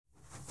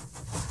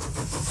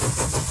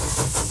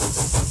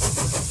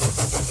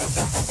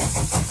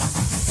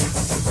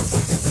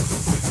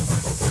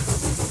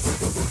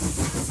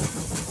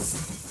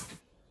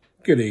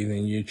Good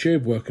evening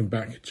YouTube, welcome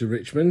back to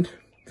Richmond.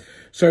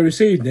 So this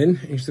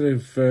evening, instead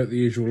of the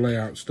usual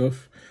layout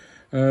stuff,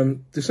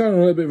 decided on a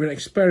little bit of an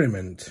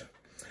experiment.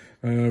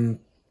 I've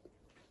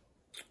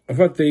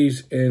had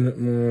these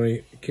in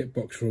my kit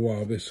box for a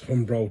while, this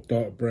Humbrol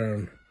dark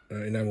brown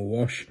enamel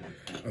wash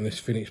and this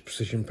Phoenix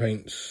Precision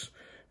Paints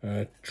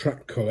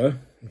track colour,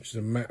 which is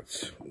a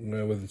matte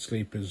weathered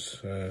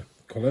sleepers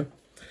colour.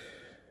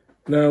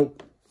 Now,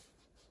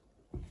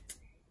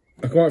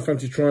 I quite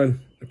fancy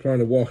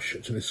applying a wash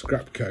to this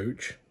scrap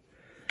coach,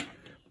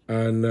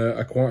 and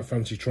I quite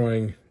fancy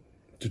trying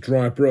to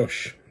dry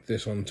brush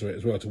this onto it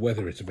as well, to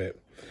weather it a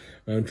bit.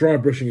 Dry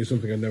brushing is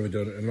something I've never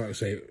done, and like I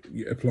say,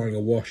 applying a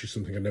wash is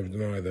something I've never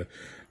done either.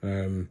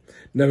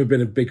 Never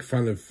been a big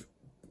fan of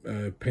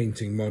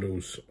painting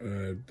models,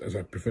 as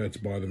I prefer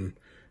to buy them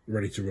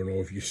ready to run,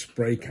 or if you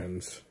spray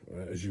cans,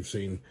 as you've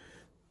seen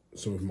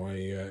some of my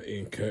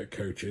Ian Kirk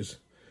coaches.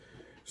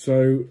 So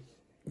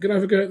I'm going to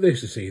have a go at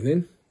this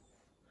evening.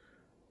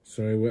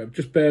 So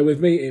just bear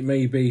with me. It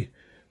may be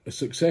a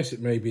success,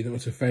 it may be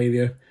not a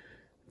failure,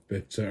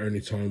 but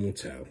only time will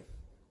tell.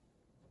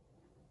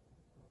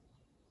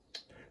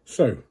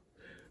 So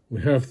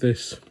we have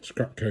this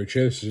scrap coach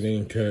here. This is an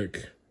Ian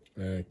Kirk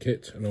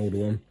kit, an older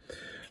one,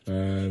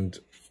 and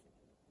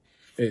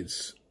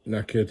it's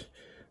knackered.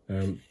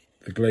 The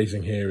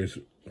glazing here is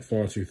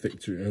far too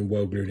thick and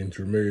well glued in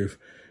to remove.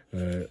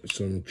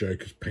 Some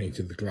jokers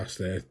painted the glass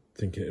there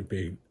thinking it'd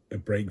be a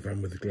brake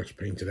van with the glass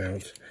painted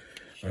out,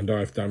 and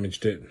I've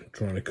damaged it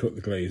trying to cut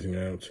the glazing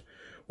out,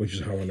 which is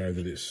how I know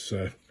that it's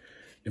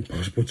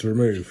impossible to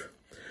remove.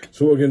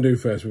 So what we're going to do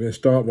first, we're going to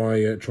start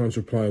by trying to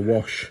apply a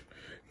wash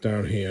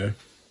down here.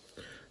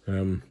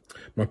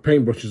 My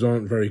paintbrushes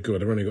aren't very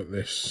good. I've only got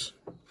this,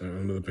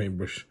 another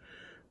paintbrush,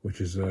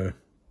 which is a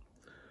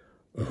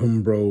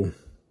Humbrol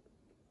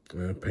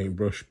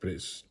paintbrush, but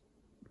it's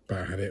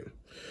bad at it.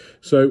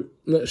 So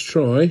let's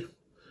try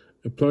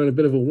applying a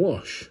bit of a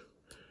wash.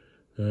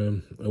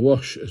 A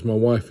wash, as my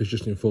wife has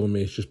just informed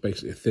me, is just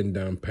basically a thin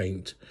down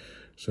paint.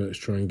 So let's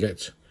try and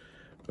get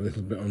a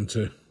little bit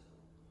onto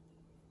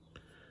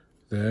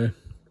there.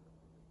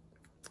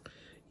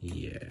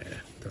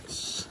 Yeah,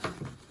 that's...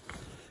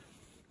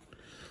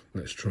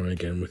 Let's try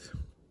again with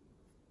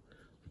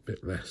a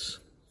bit less.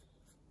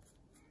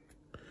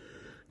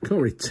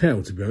 Can't really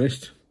tell, to be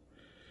honest.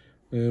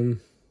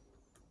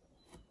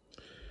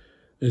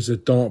 It's a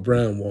dark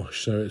brown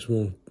wash, so it's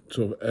more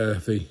sort of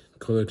earthy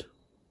coloured.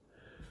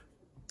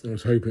 I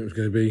was hoping it was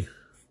going to be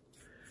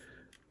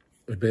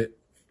a bit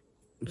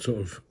sort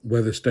of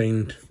weather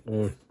stained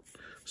or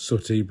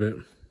sooty, but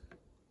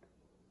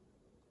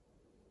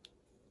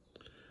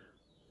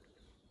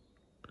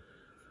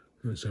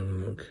let's have a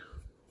look.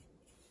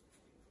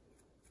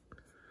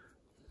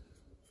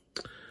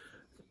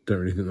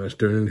 Don't really think that's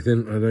doing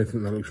anything. I don't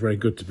think that looks very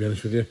good, to be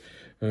honest with you.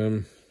 I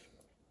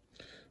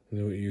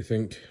know what you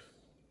think.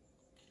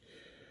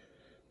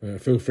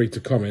 Feel free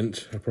to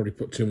comment. I probably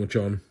put too much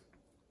on.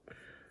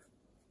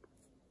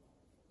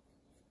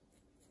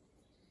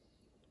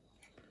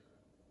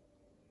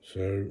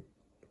 So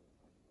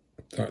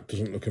that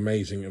doesn't look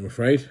amazing, I'm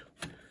afraid.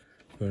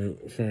 So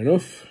fair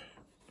enough.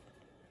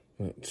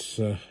 Let's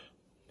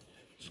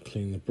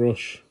clean the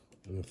brush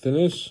and the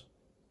thinners.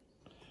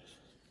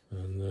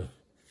 And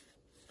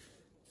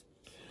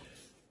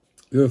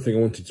the other thing I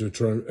wanted to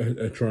try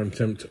and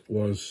attempt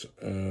was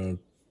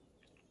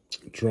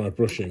dry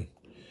brushing.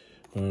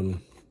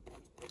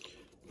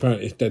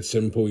 Apparently it's dead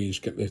simple. You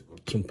just get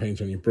some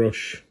paint on your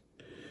brush.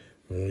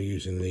 And we're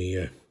using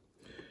the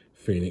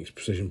Phoenix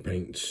Precision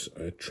Paints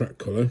track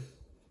colour.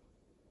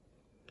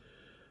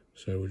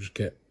 So we'll just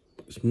get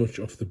as much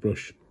off the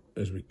brush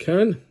as we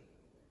can.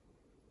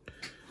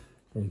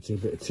 Onto a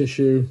bit of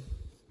tissue.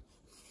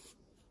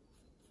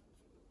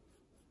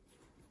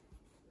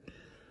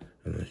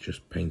 And let's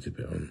just paint a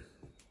bit on.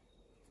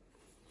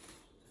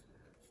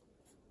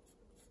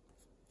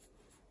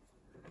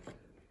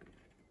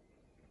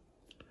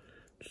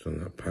 Just on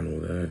that panel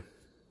there.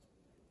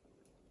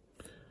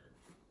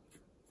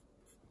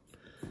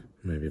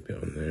 Maybe a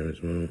bit on there as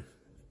well.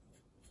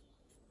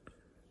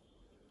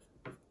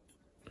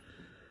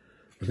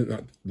 I think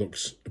that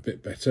looks a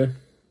bit better.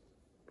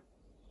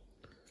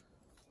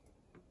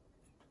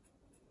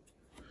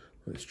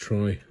 Let's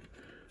try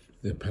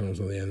the panels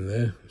on the end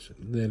there. Just a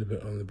little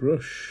bit on the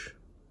brush.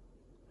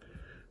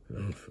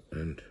 Off,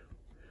 and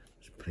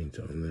just paint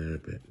it on there a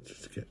bit,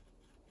 just to get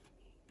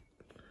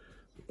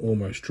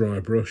almost dry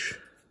brush.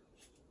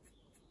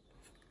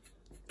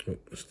 Oh,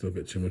 still a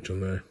bit too much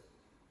on there.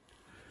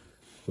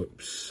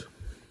 Whoops.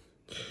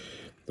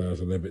 That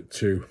was a little bit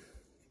too.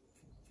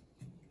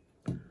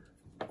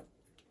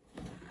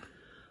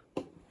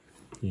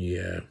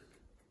 Yeah.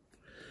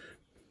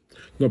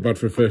 Not bad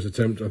for a first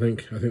attempt, I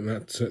think. I think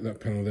that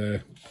panel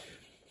there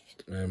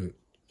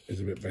is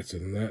a bit better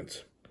than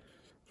that.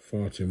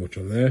 Far too much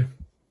on there.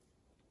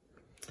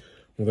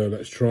 Although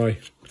let's try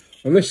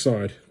on this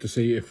side to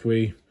see if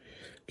we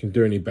can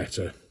do any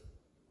better.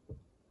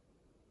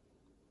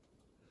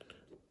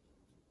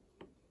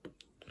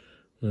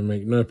 I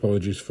make no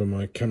apologies for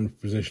my camera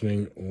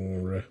positioning,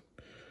 or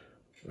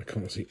I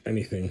can't see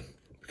anything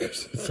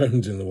because the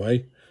phone's in the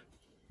way.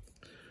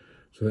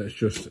 So let's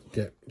just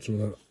get some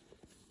of that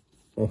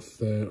off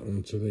there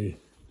onto the,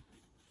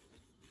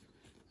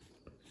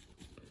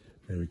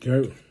 there we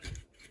go, and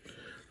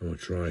we'll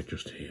try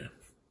just here.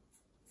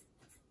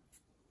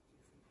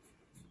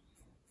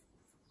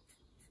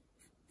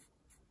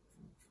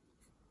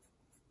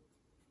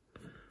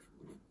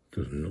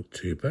 Doesn't look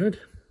too bad.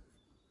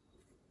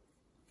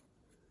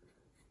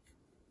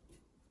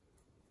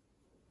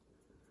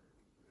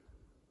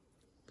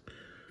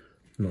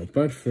 Not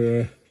bad for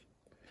a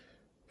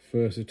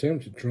first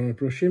attempt at dry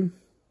brushing.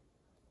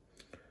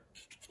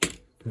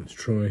 Let's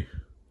try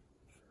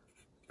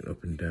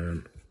up and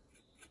down,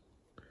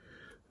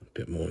 a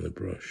bit more on the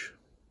brush,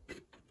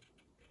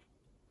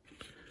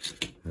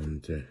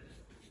 and here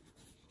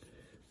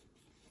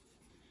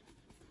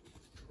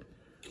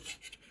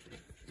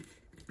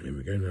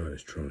we go. Now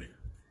let's try.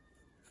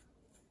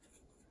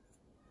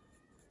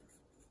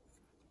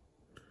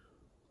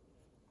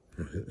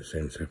 I think the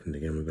same's happened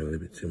again. We've got a little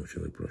bit too much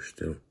on the brush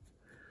still.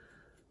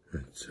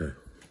 But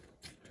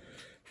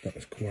that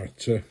was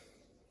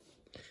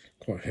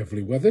quite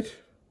heavily weathered.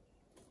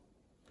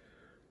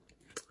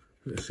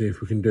 Let's see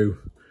if we can do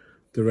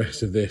the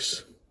rest of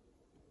this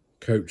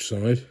coach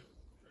side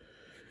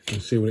and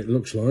see what it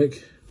looks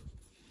like.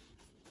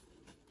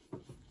 I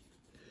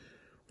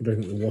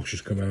don't think the wash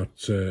has come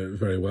out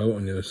very well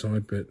on the other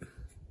side, but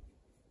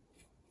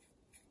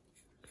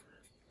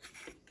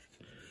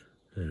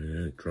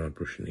dry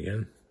brushing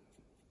again.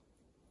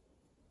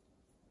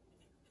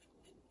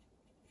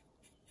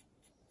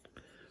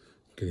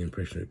 Get the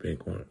impression of it being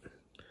quite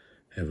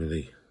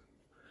heavily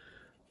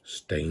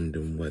stained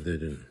and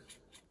weathered, and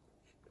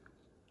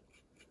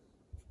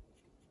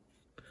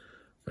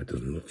that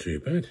doesn't look too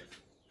bad.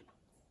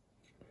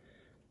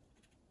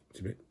 It's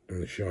a bit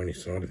on the shiny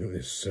side. I think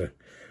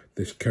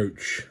this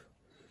coach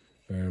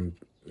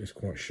is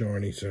quite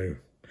shiny, so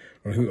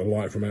I think the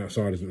light from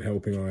outside isn't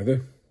helping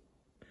either.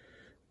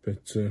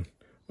 But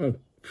I'm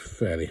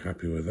fairly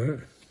happy with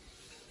that.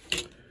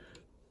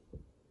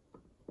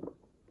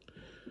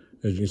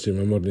 As you can see,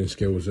 my modelling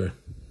skills are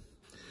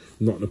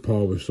not on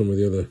par with some of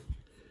the other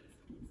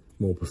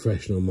more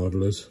professional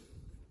modellers.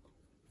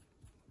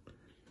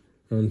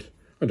 And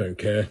I don't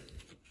care.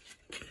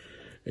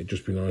 It'd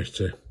just be nice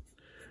to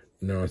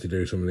know how to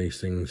do some of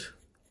these things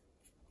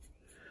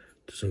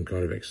to some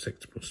kind of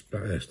acceptable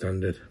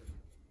standard.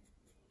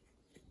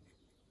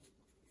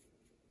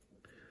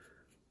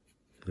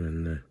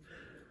 And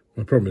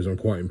my problem is I'm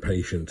quite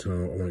impatient, and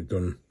I want it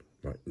done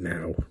like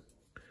now.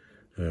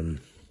 We're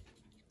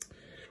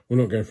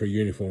not going for a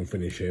uniform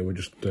finish here. We're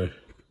just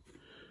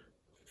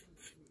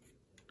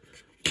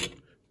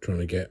trying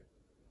to get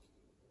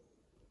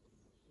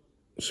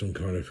some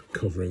kind of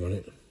covering on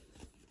it.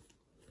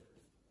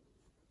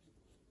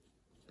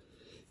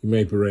 You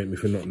may berate me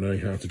for not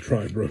knowing how to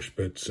dry brush,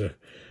 but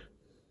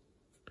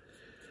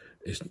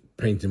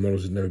painting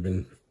models has never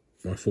been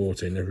my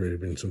forte, never really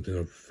been something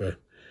I've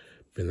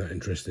been that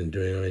interested in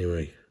doing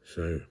anyway.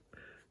 So,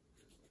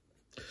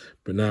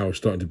 but now I'm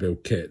starting to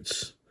build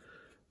kits.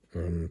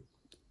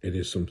 It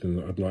is something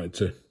that I'd like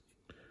to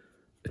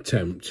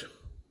attempt.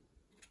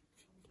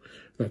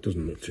 That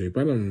doesn't look too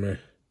bad. I'm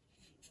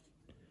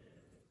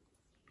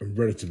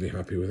relatively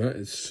happy with that.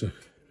 It's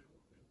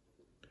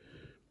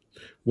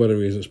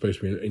weathering isn't supposed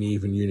to be an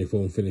even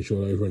uniform finish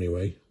all over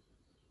anyway.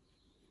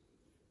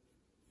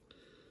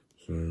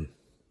 So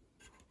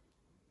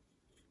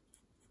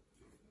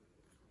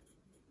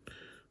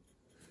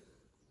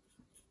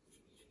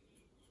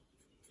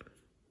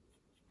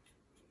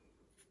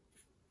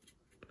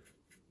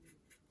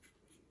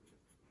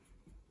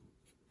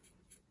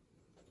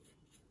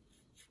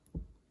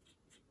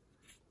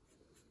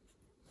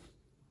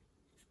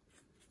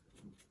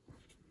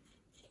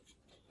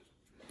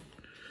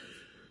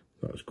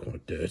that was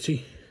quite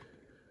dirty.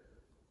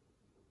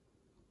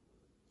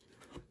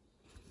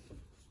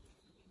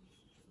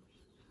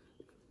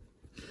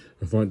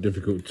 I find it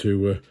difficult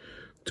to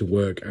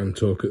work and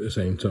talk at the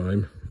same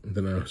time. I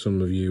don't know how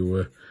some of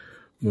you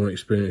more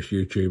experienced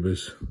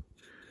YouTubers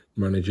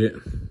manage it.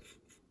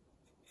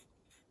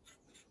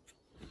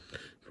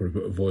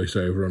 Probably put a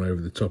voiceover on over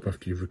the top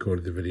after you've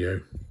recorded the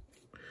video.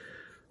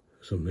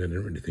 Something I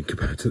didn't really think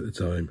about at the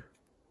time.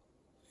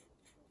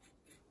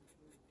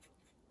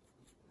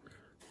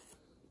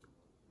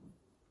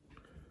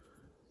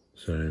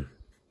 So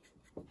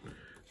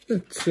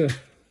that's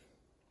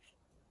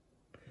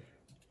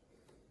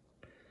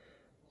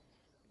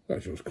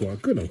that feels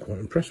quite good. I'm quite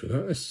impressed with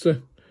that.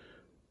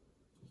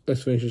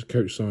 Let's finish this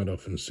coach side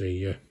off and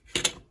see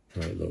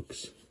how it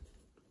looks.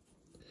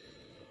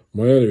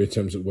 My earlier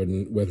attempts at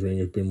weathering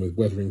have been with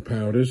weathering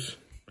powders.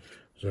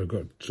 So I've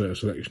got a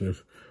selection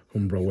of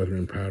Humbrol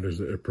weathering powders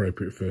that are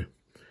appropriate for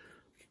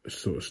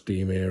sort of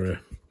steam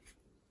era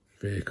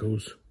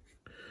vehicles.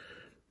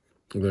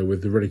 Although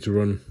with the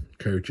ready-to-run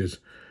coaches,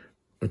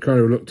 I'm kind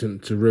of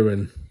reluctant to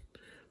ruin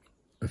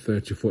a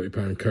 £30 or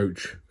 £40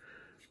 coach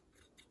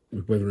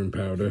with weathering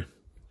powder.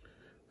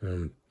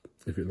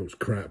 If it looks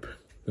crap,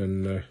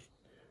 then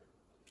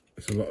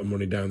it's a lot of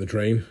money down the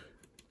drain.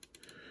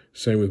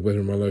 Same with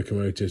weathering my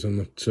locomotives. I'm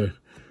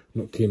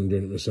not keen on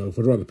doing it myself.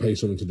 I'd rather pay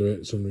someone to do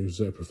it, someone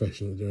who's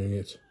professional at doing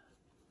it,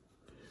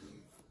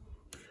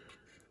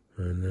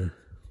 and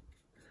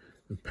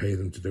pay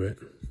them to do it.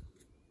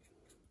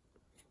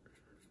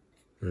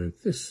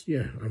 This,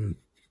 yeah, I'm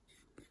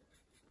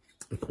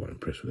quite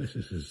impressed with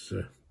this. This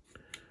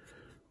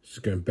is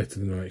going better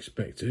than I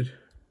expected.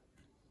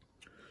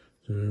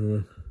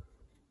 So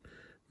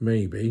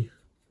maybe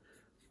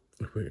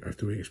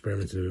after we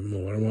experiment a bit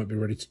more, I might be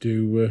ready to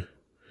do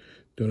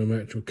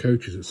my actual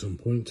coaches at some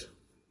point.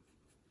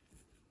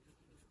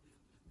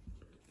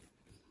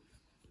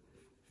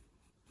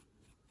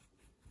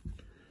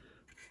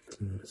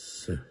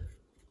 Let's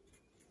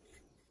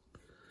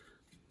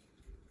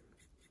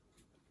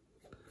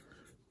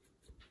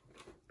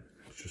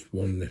just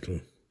one little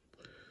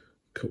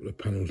couple of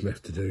panels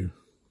left to do,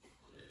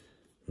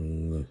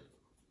 and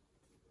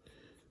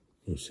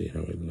we'll see how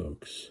it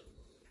looks.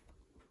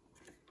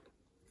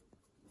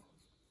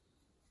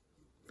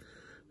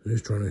 I'm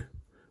just trying to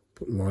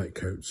put light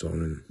coats on,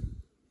 and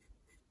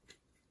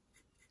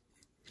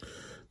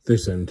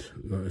this end,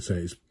 like I say,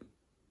 it's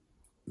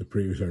the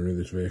previous owner of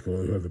this vehicle,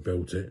 or whoever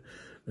built it,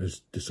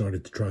 has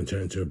decided to try and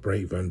turn it into a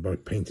brake van by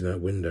painting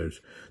out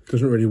windows.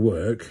 Doesn't really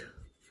work.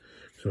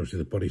 So obviously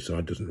the body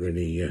side doesn't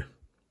really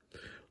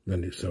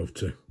lend itself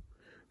to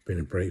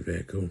being a brake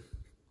vehicle.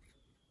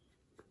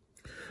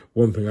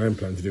 One thing I am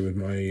planning to do with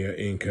my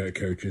Ian Kirk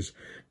coaches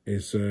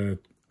is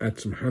add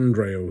some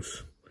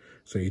handrails.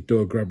 So your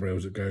door grab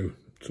rails that go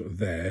sort of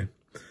there.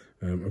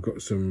 I've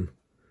got some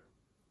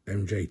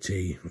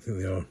MJT, I think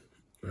they are,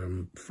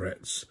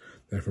 frets.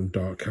 They're from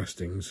Dark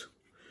Castings.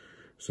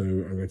 So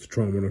I'm going to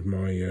try one of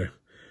my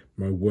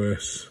my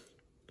worse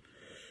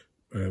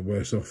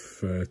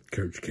off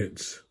coach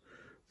kits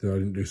that I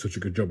didn't do such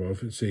a good job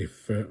of, and see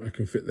if I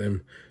can fit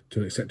them to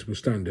an acceptable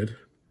standard.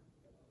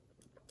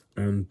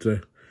 And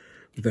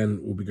then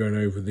we'll be going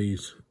over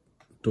these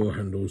door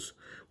handles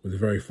with a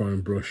very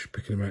fine brush,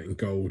 picking them out in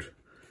gold.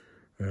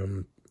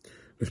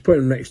 Let's put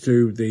them next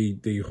to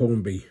the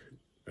Hornby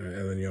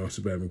LNER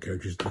Suburban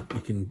coaches.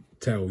 You can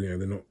tell, you know,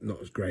 they're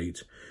not as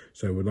great.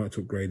 So we'd like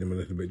to upgrade them a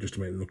little bit just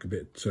to make them look a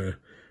bit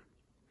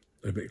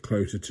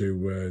closer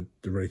to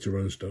the ready to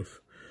run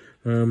stuff.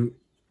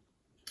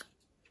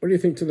 What do you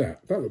think to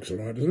that? That looks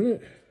alright, doesn't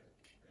it?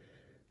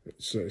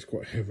 It's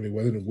quite heavily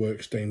weathered and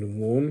work stained and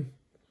worn.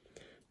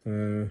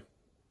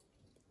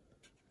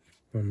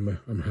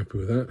 I'm happy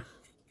with that.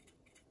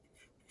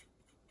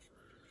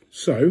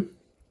 So,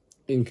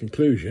 in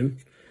conclusion,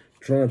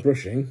 dry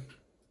brushing,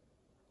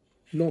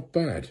 not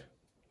bad.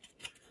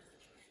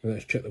 And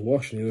let's check the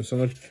wash on the other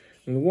side.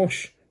 And the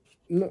wash,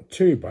 not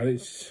too bad.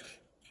 It's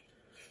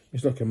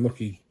like a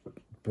mucky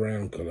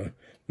brown colour.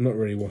 Not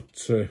really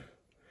what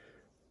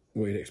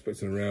you'd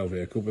expect in a rail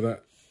vehicle, but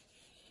that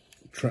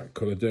track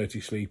colour,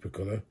 dirty sleeper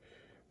colour,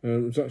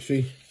 it's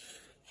actually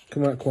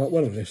come out quite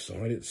well on this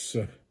side. It's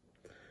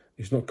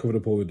not covered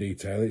up all the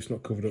detail. It's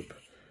not covered up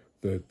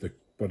the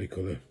body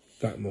colour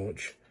that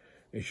much.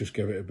 It's just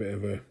give it a bit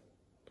of a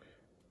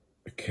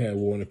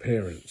careworn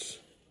appearance.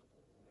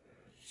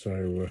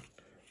 So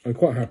I'm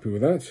quite happy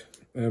with that.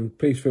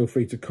 Please feel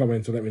free to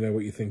comment and let me know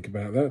what you think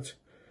about that.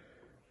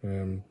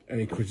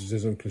 Any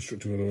criticism,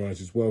 constructive or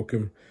otherwise, is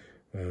welcome.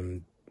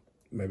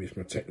 Maybe it's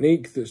my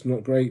technique that's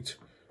not great,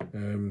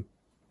 or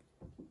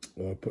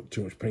I put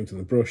too much paint on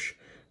the brush.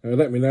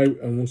 Let me know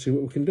and we'll see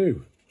what we can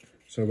do.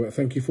 So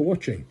thank you for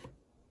watching.